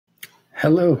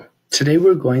Hello, today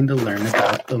we're going to learn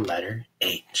about the letter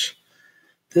H.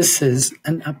 This is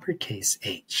an uppercase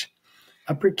H.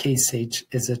 Uppercase H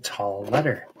is a tall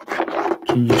letter.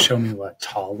 Can you show me what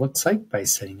tall looks like by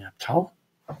sitting up tall?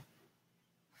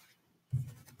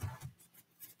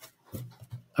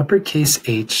 Uppercase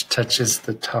H touches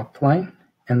the top line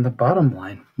and the bottom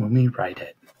line when we write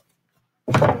it.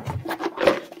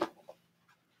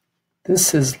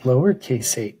 This is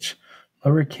lowercase h.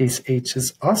 Lowercase h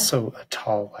is also a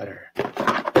tall letter.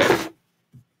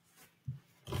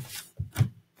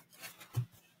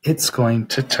 It's going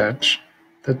to touch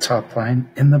the top line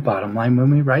and the bottom line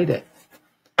when we write it.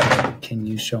 Can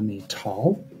you show me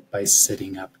tall by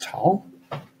sitting up tall?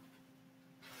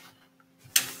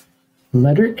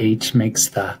 Letter H makes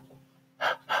the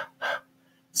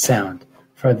sound.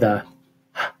 For the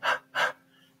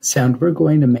sound, we're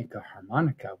going to make a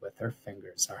harmonica with our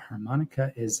fingers. Our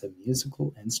harmonica is a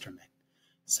musical instrument.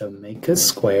 So make a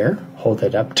square, hold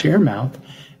it up to your mouth,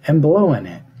 and blow in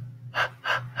it.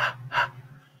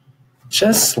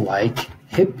 Just like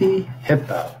Hippie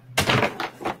Hippo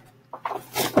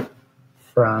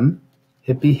from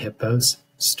Hippie Hippo's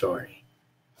story.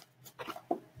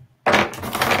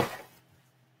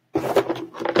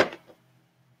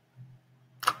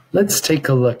 Let's take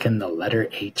a look in the letter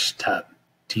H tub.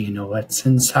 Do you know what's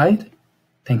inside?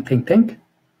 Think, think, think.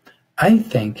 I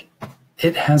think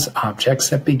it has objects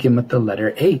that begin with the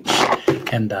letter H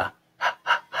and the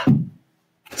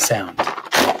sound.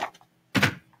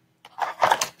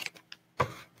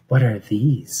 What are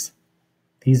these?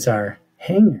 These are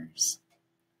hangers.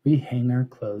 We hang our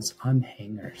clothes on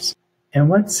hangers. And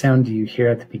what sound do you hear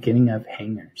at the beginning of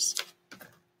hangers?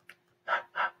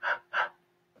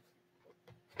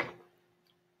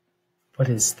 What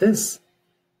is this?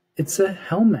 It's a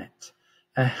helmet.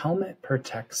 A helmet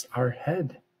protects our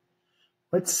head.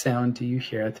 What sound do you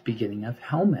hear at the beginning of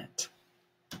helmet?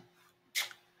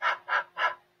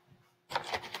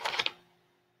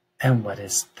 And what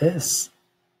is this?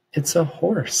 It's a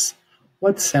horse.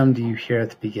 What sound do you hear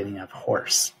at the beginning of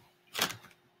horse?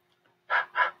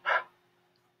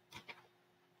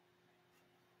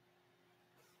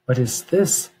 What is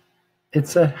this?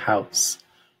 It's a house.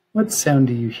 What sound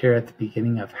do you hear at the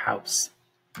beginning of house?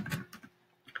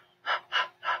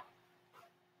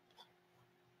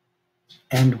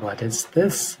 And what is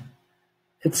this?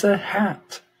 It's a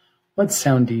hat. What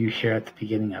sound do you hear at the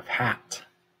beginning of hat?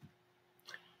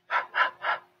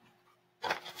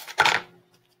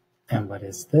 And what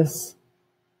is this?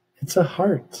 It's a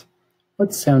heart.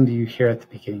 What sound do you hear at the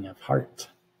beginning of heart?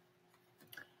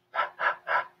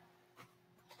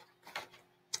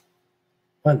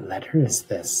 What letter is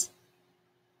this?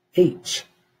 H.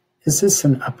 Is this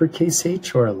an uppercase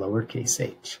H or a lowercase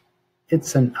h?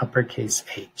 It's an uppercase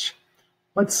H.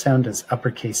 What sound does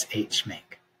uppercase H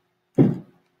make?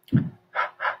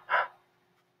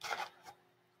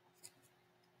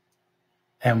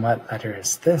 And what letter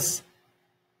is this?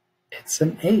 It's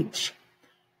an H.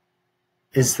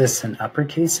 Is this an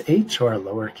uppercase H or a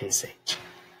lowercase h?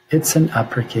 It's an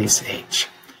uppercase H.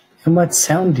 And what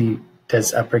sound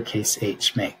does uppercase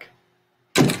H make?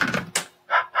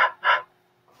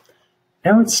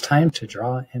 Now it's time to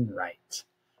draw and write.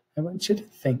 I want you to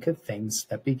think of things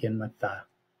that begin with the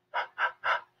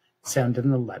sound in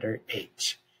the letter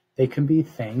H. They can be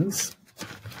things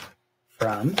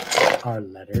from our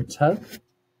letter tub.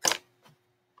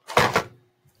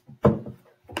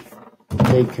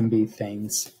 They can be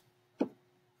things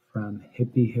from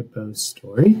Hippie Hippo's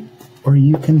story, or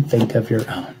you can think of your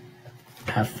own.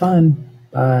 Have fun.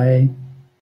 Bye.